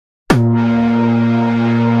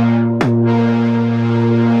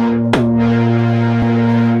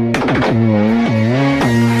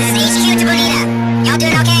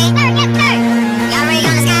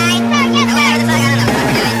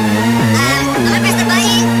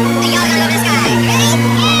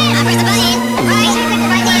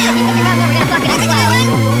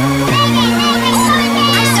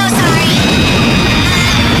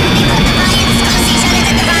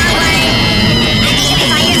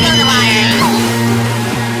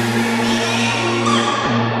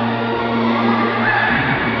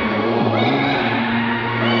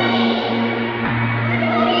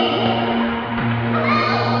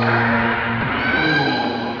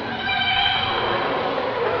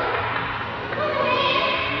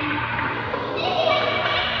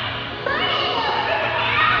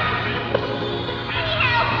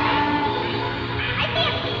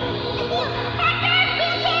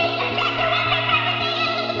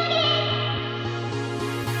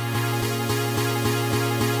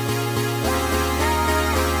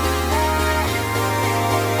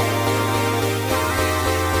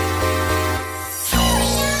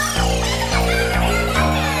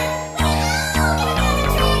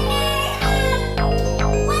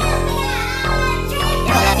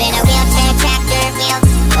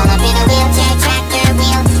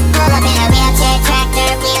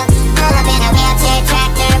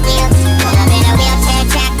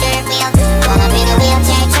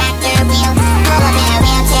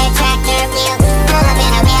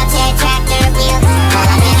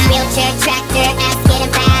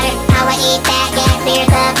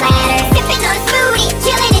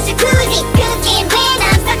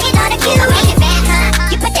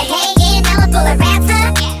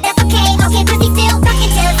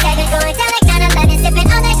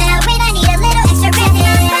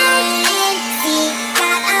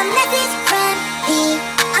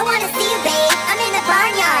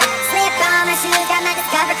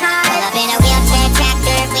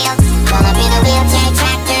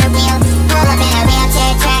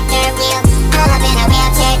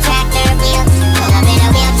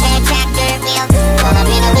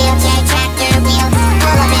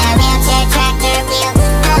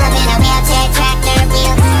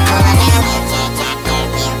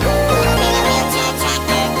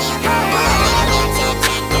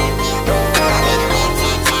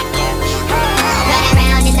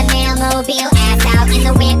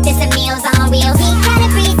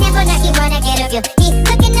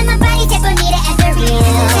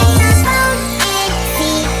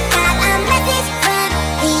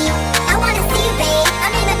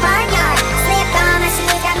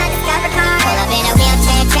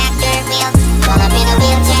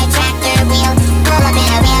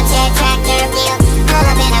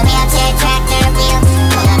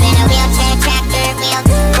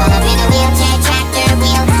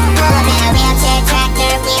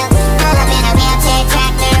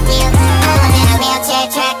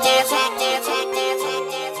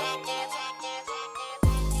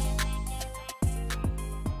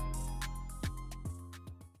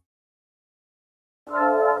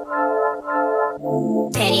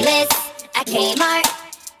Penniless at Kmart,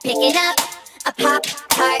 picking up a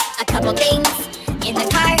Pop-Tart, a couple things in the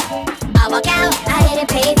cart. I walk out, I didn't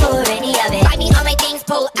pay for any of it. Buy me all my things,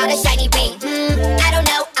 pull out a shiny ring. I don't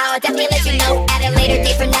know, I'll definitely let you know at a later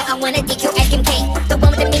date. From now I wanna DQ SMK, the one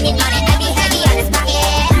with the minion on it. I be heavy on his pocket.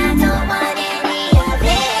 I don't want any of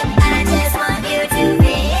it, I just want you to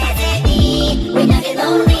visit me when I get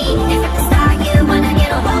lonely. And from the start you wanna get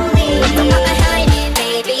unholy. Don't pop behind me,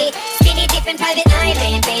 baby, skinny deep in private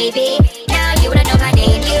island, baby. Now you wanna know my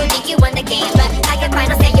name, you think you won the game, but I can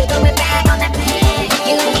finally say you going back on that plan.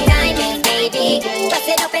 You need diamonds, baby, bust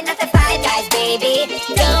it open at the Five Guys, baby.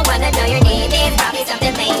 Don't wanna know your name, it's probably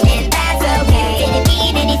something lame, and that's okay. Didn't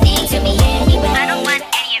mean anything to me anyway. I don't want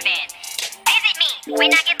any of it. Visit me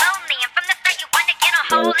when I get lonely, and from the start you wanna get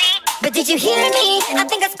unholy. But did you hear me? I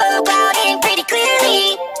think I spoke loud and pretty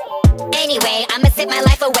clearly. Anyway, I'ma sit my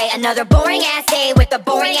life away. Another boring ass day with a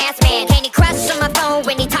boring ass man. Candy Crush on my phone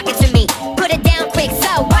when he talking to me. Put it down quick,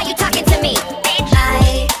 so why you talking to me?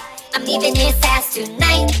 I'm leaving his ass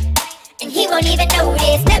tonight, and he won't even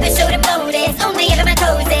notice. Never showed him notice, only ever my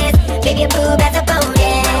toes is. Baby, a boob as a bonus.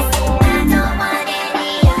 I don't want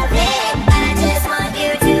any of it, I just want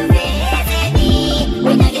you to visit me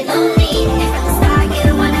when I get lonely. And from the start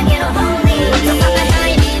you wanna get unholy. So pop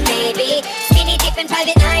behind me, baby, skinny deep in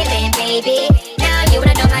private island, baby. Now you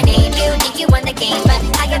wanna know my name, you think you won the game, but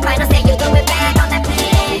I can finally say you going back on that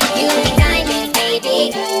plan. You need diamonds,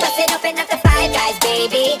 baby, bust it open at the Five Guys,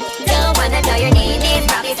 baby. Don't wanna know your name, it's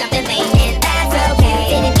probably something lame, and that's okay.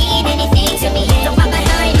 Didn't mean anything to me, don't pop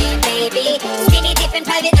behind me, baby, skinny deep in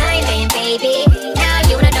private island, baby. Now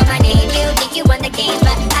you wanna know my name, you think you won the game,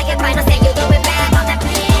 but I can finally say you going back on that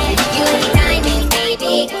plan. You need diamonds,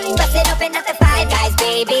 baby, bust it open at the Five Guys,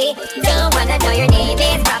 baby. Don't wanna know your name,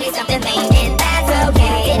 it's probably something lame, and that's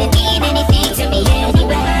okay. Didn't mean anything to me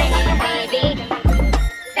anyway, baby.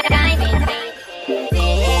 Diamonds, baby,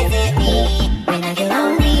 visit me when I get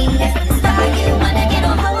lonely. And from the start you wanna get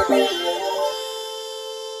unholy.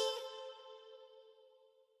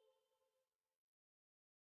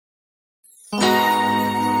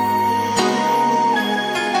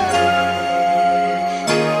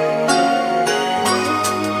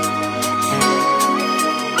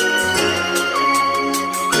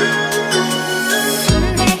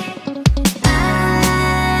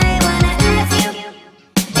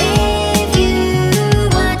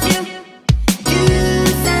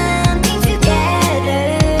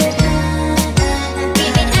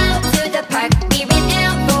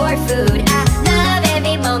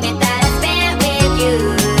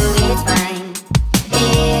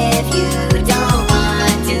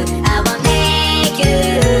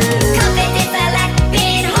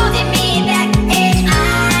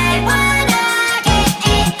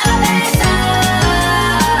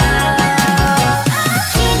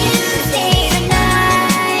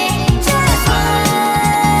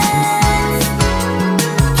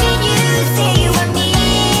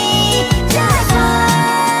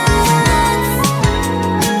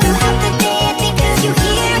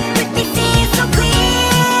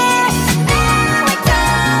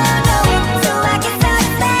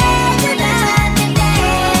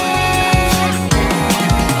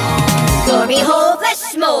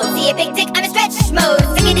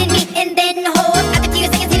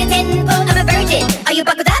 Are you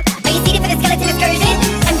buckled up? Are you seated for the skeleton excursion?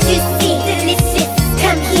 I'm juicy, delicious.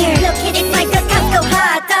 Come here, look it, it's like a Costco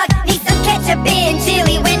hot dog. Need some ketchup and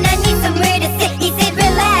chili. When I need somewhere to sit, he said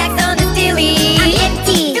relax on the stilly. I'm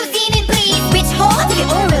empty, do semen please. Which hole? I'll take it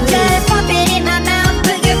orally. Just pop it in my mouth,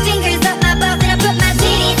 put your fingers up my balls, and I put my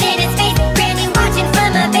titties in his face. Granny watching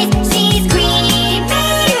from my face, she's screaming for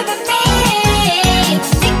me.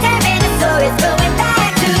 Big Tyrannosaurus going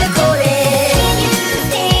back to the chorus. Can you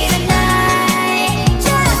stay the night?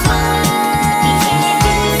 Just one.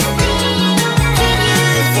 Can you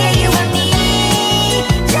say you want me?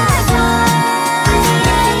 Just one.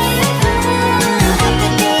 Of the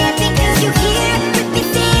day I think of you here, with me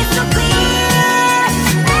seeing so clear.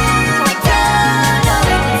 Now I don't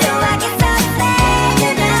know, so I can stop saying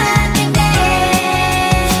you're nothing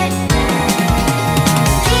dead.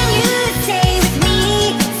 Can you stay with me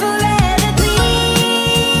forever, please?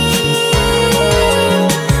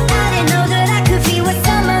 I didn't know that I could be with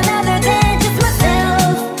someone other than just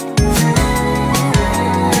myself.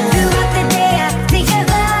 Throughout the day I think of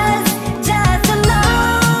us just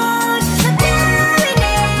alone, not doing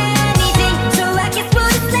anything, so I guess we'll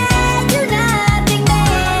just say you're nothing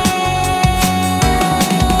there.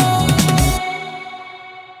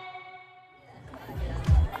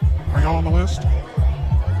 Are y'all on the list?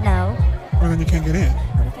 No. Well, then you can't get in.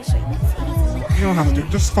 What if I show you my titties? You don't have to do it.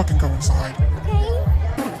 Just fucking go inside. Okay.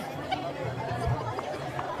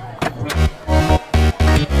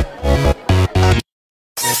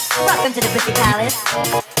 Welcome to the Pussy Palace.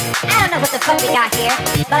 I don't know what the fuck we got here,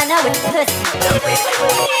 but I know it's pussy.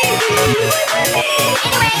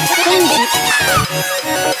 Anyway,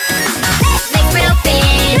 legs spread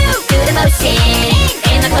open, do the motion,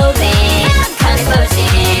 in my clothing, come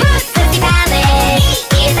explosion. Pussy Palace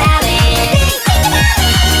is Alice.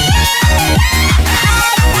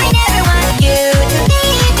 I never want you to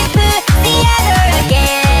leave this pussy ever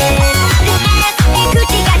again. This ass and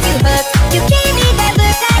coochie got you hooked. You gave me that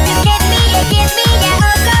look that you give me, it gives me a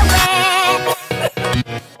hook away.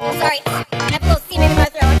 Sorry, I have a little semen in my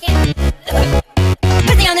throat, I can't.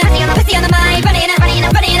 Pussy on the mind, running in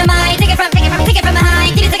a mind. Take it from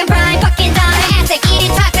behind, give it second prime, fucking dime. Ass like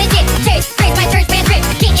eating chocolate chip, chase, raise my church band trip.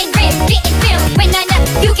 Getting ripped, getting filled, when I know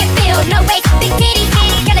you get filled. No waste, big titty,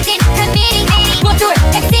 skeleton, committee. World tour,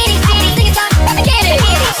 X city, sing a song, from the beginning.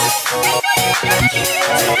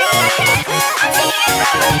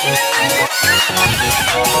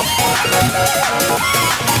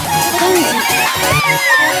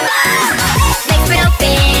 Legs spread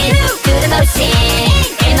open, do the motion,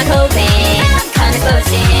 in my clothing, come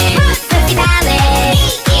explosion. Pussy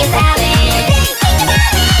Palace is Alice.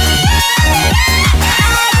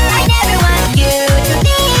 I never want you to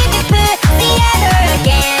leave this pussy ever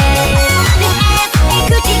again. This ass and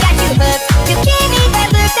coochie got you hooked. You gave me that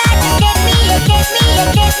look that you gave me, it gave me, it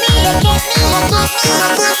gave me, it gave me.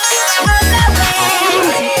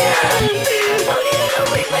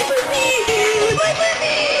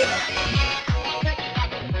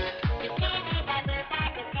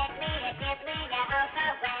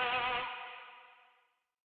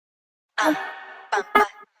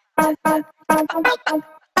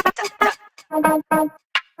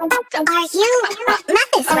 Are you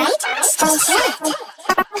Memphis, right? Shit.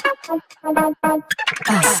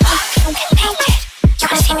 Naked, you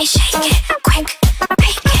wanna see me shake it? Quick,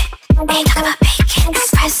 bake it. Ain't talk about bacon,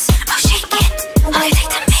 express, oh shake it. All you take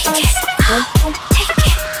to make it, oh take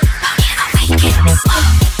it. Bonita, awaken, whoa,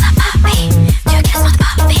 la poppy. Do you guess what the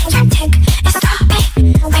poppy? Your dick is throbbing.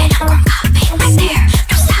 Wait, I'm going coffee, right there,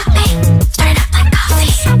 no stopping. Started up like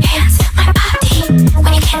coffee, hands, my body.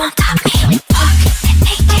 When you came on top me, walk it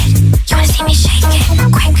naked. You wanna see me shake it?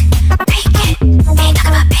 Quick, bake it. Ain't talk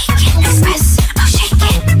about bacon, express, oh shake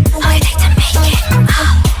it. All you take to make it,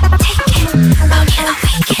 oh take it.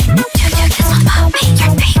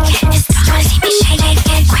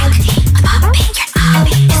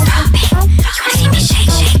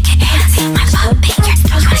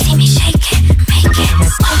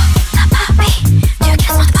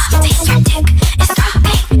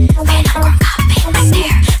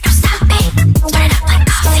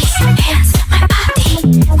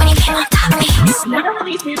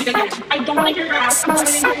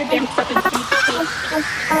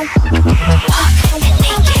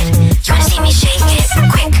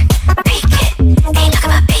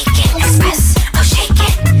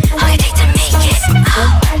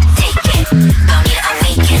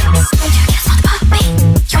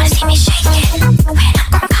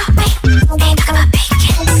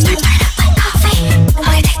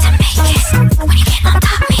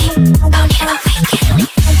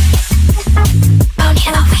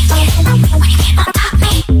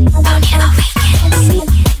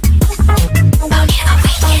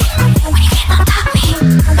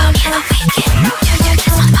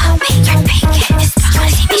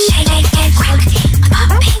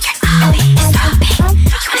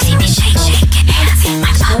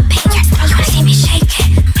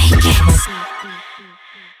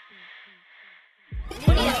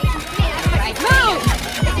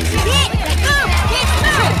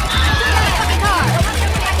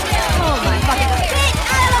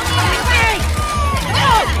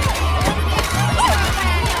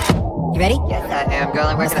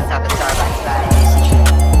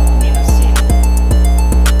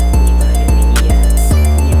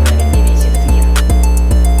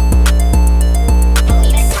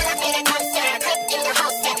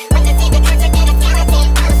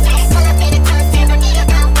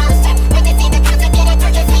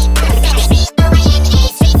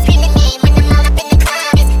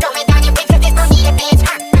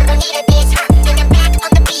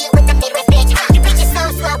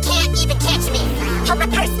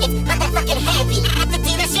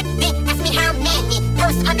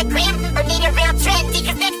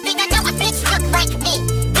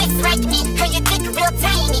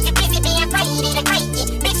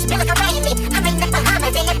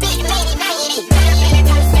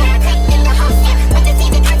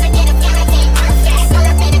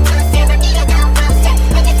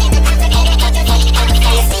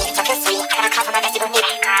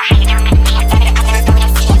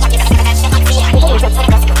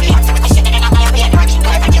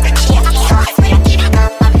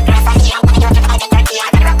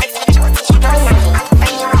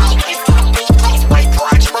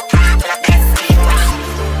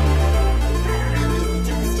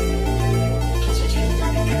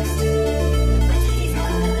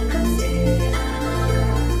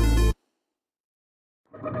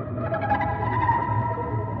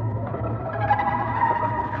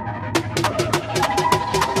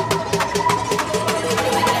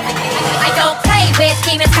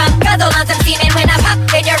 found some semen when I pop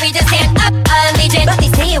in your region, stand up, Allegiant. But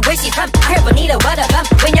they saying where she's from, I heard Bonita, what a bum.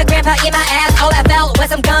 When your grandpa in my ass, all I felt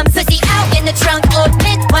was some gum. So she out in the trunk, old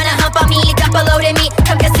mint, wanna hump on me, dump a load in me.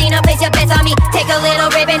 Come casino, place your bets on me. Take a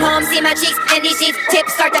little ribbon home, see my cheeks, and these sheets,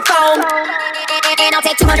 tips start to foam. And I'll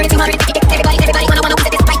take 200, everybody wanna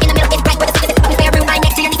put this right in the middle, it's right where the sickness is. Spare room right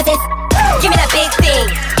next to your nemesis. Give me that big thing,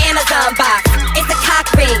 Amazon box, it's a cock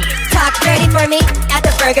ring. Talk dirty for me at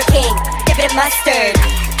the Burger King, dip it in mustard.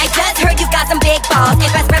 I just heard you got some big balls.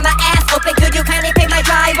 If I spread my ass open, could you kindly pay my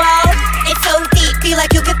drywall? It's so deep, feel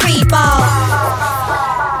like you could free fall.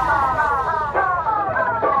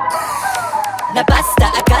 Nabusta,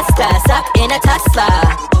 Augusta, suck in a Tesla.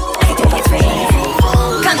 I can do it free.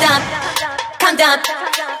 Come dump, come dump,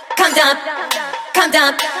 come dump, come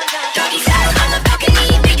dump. Doggy's out on the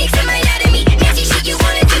balcony, big dicks in my anatomy. Nasty shit you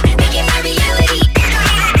wanna do, make it my reality.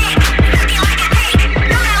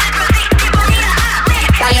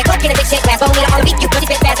 Buy a coke in a big shit glass, Bonita all week, you pussy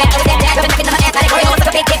bitch fast, fat, that, rubbing knocking on my ass, like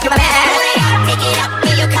a big dick through my ass. Take it up,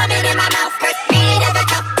 feel you coming in my mouth, first minute of the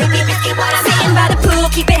cup, could be risky what I'm sitting by the pool,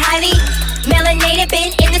 keep it highly melanated,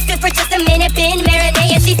 been in the stoop for just a minute, been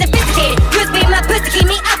marinating, she's sophisticated, use me my pussy, keep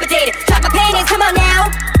me updated, drop my panties, come on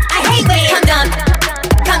now, I hate waiting. Come dump,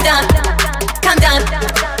 come dump, come dump,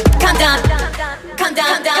 come dump, come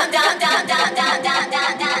dump, dump, dump, dump, dump, dump, dump, dump,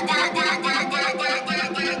 dump.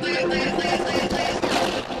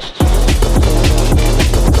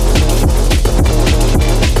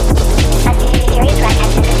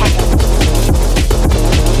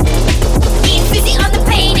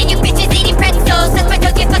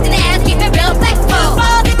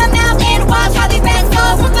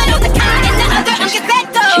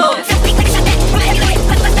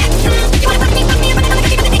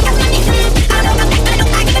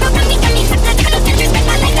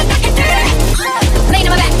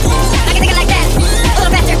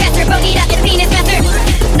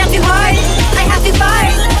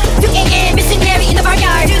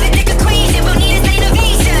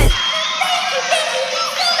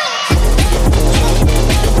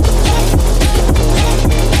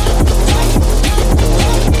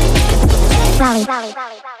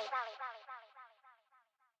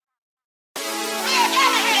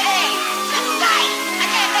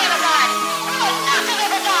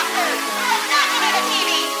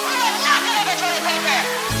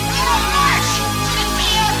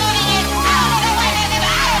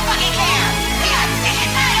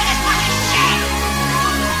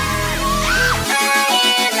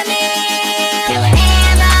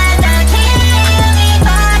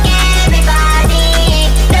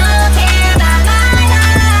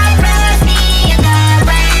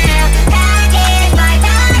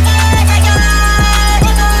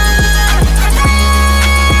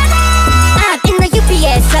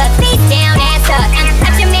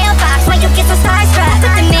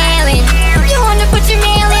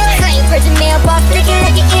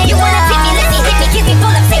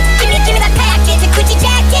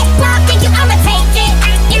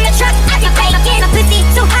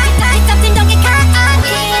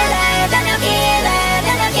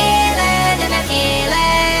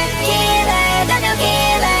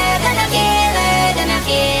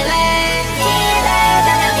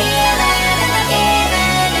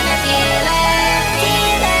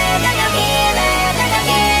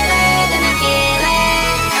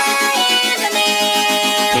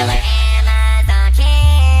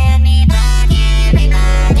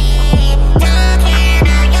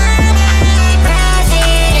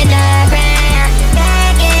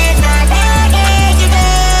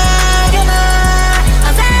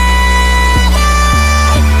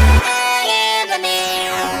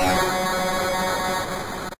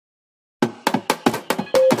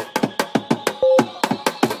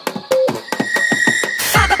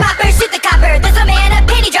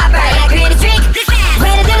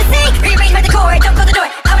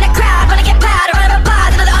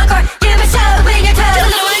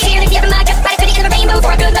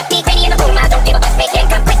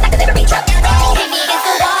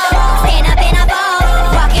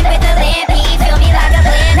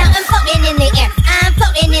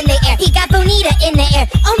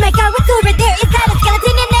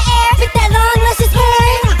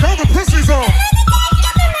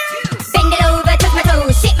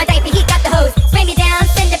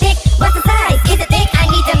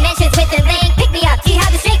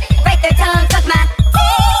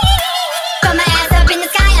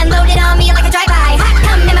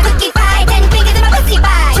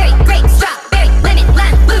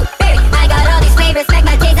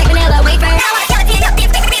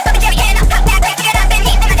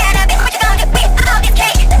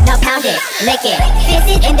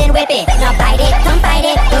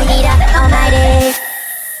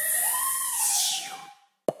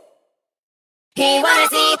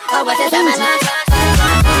 Oh, what's inside my lunch?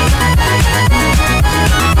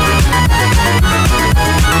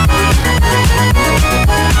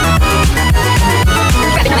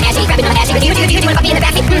 Grabbing on my ashy, but you wanna pop me in the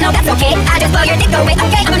backseat? No, that's okay, I just blow your dick away.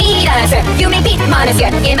 Okay, I'm Bonita, sir. You make me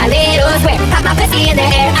monsieur in my little square. Pop my pussy in the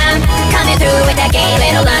air, I'm coming through with that gay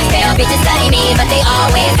little lunch pail. Bitches study me, but they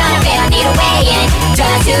always gotta fail. I need a way in,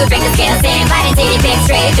 just to bring the scales in. Biting titty pics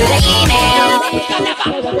straight through the email. I'm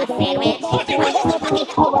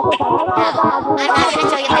not gonna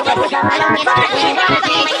show you my pussy. I don't get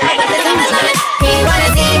he wanna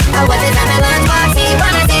see, oh, what's inside my lunchbox? He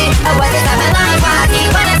wanna see, oh, what's inside my lunchbox? He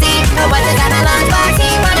wanna see, oh, what's inside my lunchbox? He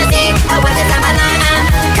wanna see, oh, what's inside my lunch? I'm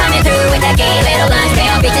coming through with that gay little lunch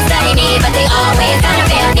pail. Bitches study me, but they always gonna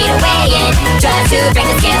fail. Need a way in, just to bring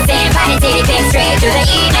the scales in. Biting titty pics straight through the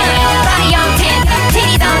email. Body on 10,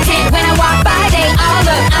 titties on 10. When I walk by, they all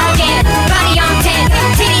look again. Body on 10,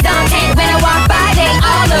 titties on 10. When I walk by, they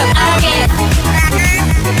all look again.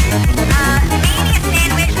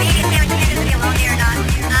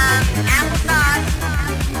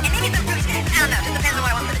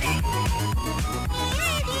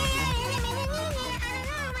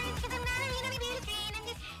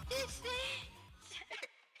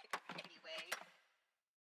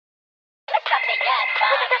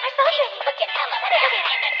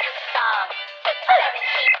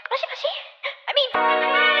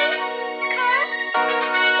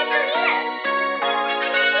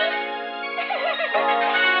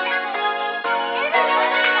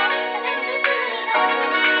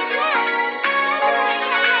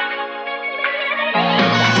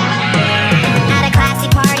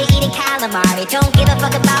 Don't give a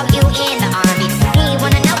fuck about you in the army. He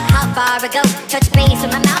wanna know how far I go. Touch base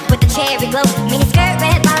with my mouth with the cherry glow. Mini skirt,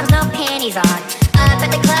 red bottoms, no panties on. Up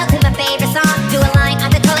at the club with my favorite song. Do a line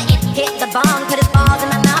on the toilet and hit the bong. Put his balls in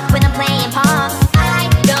my mouth when I'm playing pong. I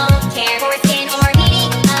don't care for skin or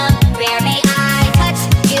medium. Where may I touch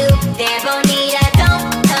you there, Bonita? Don't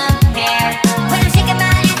compare. When I'm shaking my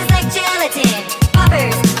ass, it's like gelatin.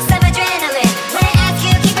 Poppers, some adrenaline. When I ask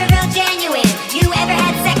you, keep it real genuine. You ever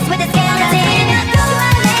had sex with a skeleton?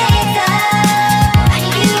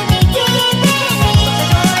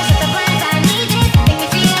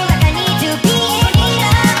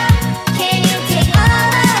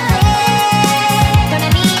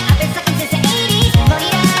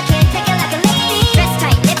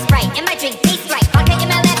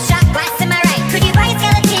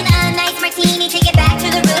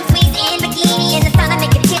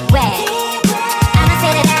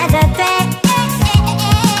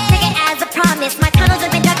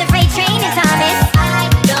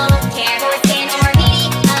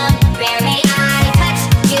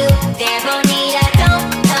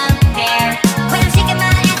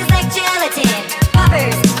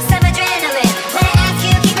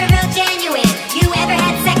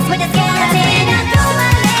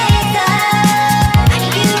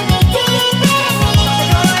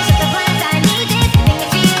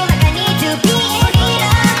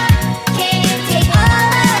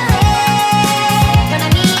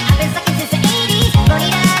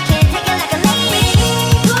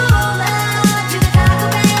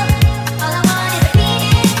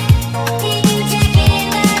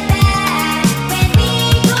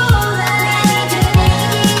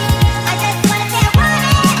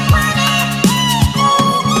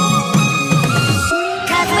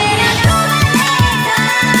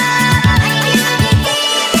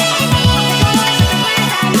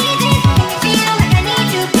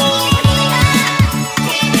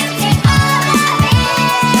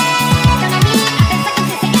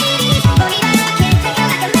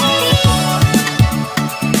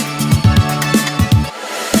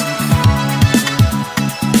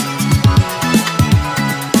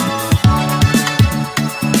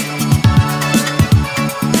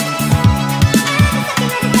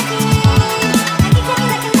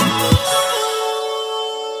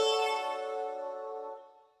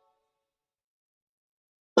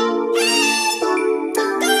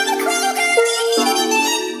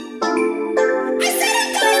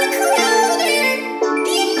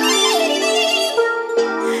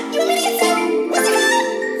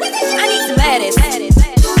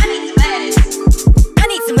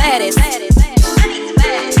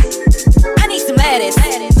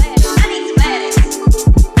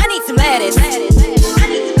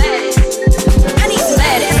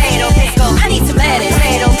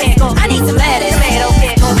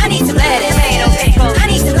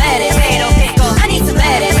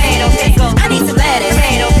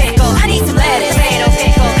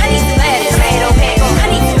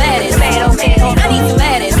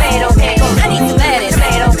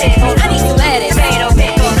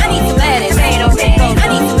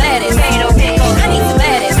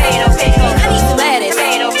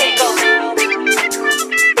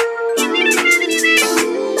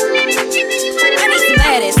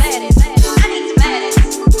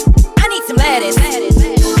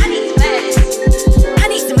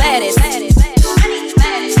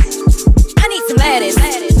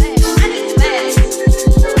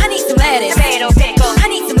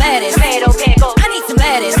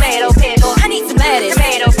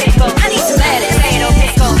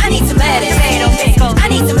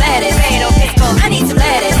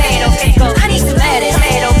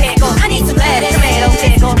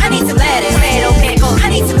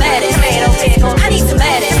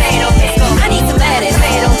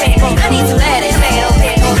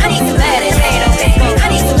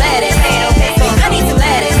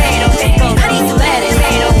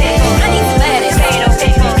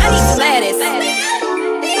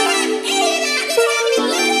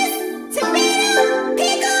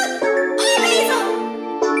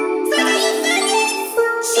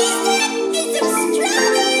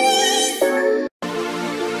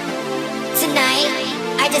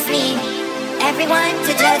 just need everyone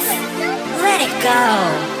to just let it go.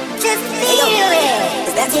 Just feel it.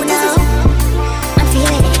 You know, I'm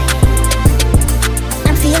feeling it.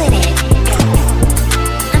 I'm feeling it.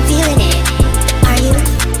 I'm feeling it. Are you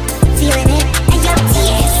feeling it? Hey yo,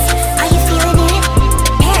 TS, are you feeling it?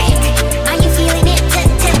 Eric, are you feeling it?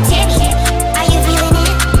 Tammy, are you feeling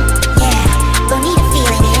it? Yeah, Bonita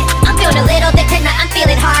feeling it. I'm feeling a little bit tonight. I'm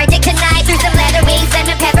feeling hard. Dick tonight through some leather wings,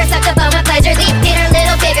 lemon pepper, suck the bone with pleasure. Leave dinner a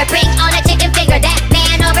little bigger. Bring on a chicken finger. That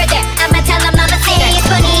man over there, I'ma tell him I'm a singer. Hey, it's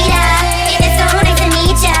Bonita, and it's so nice to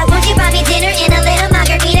meet ya. Won't you buy me dinner and a little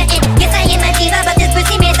margarita? And yes, I am a diva, but this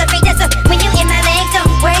pussy man's a freak. So when you in my legs, don't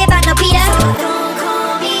worry about no pita. So don't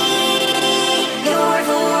call me your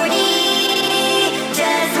horny,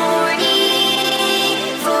 just horny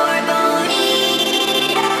for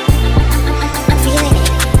Bonita. I'm feeling it.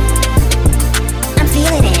 I'm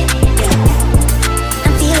feeling it.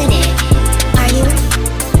 I'm feeling it. Are you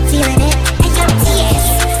feeling it? Hey yo, TS,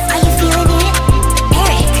 are you feeling it?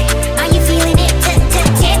 Eric, are you feeling it?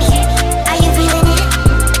 Tammy, are you feeling it?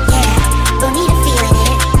 Yeah, Bonita feeling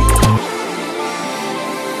it.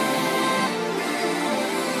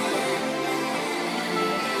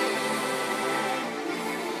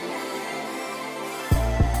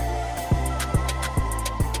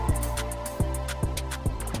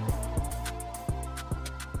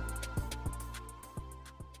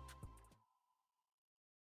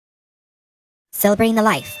 Celebrating the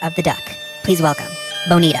life of the duck. Please welcome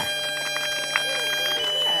Bonita.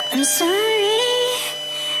 I'm sorry,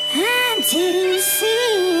 I didn't see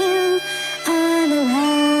you on the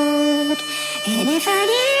road. And if I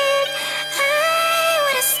did, I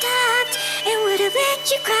would have stopped and would have let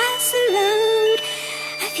you cross the road.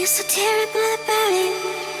 I feel so terrible about it.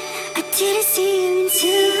 I didn't see you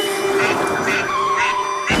until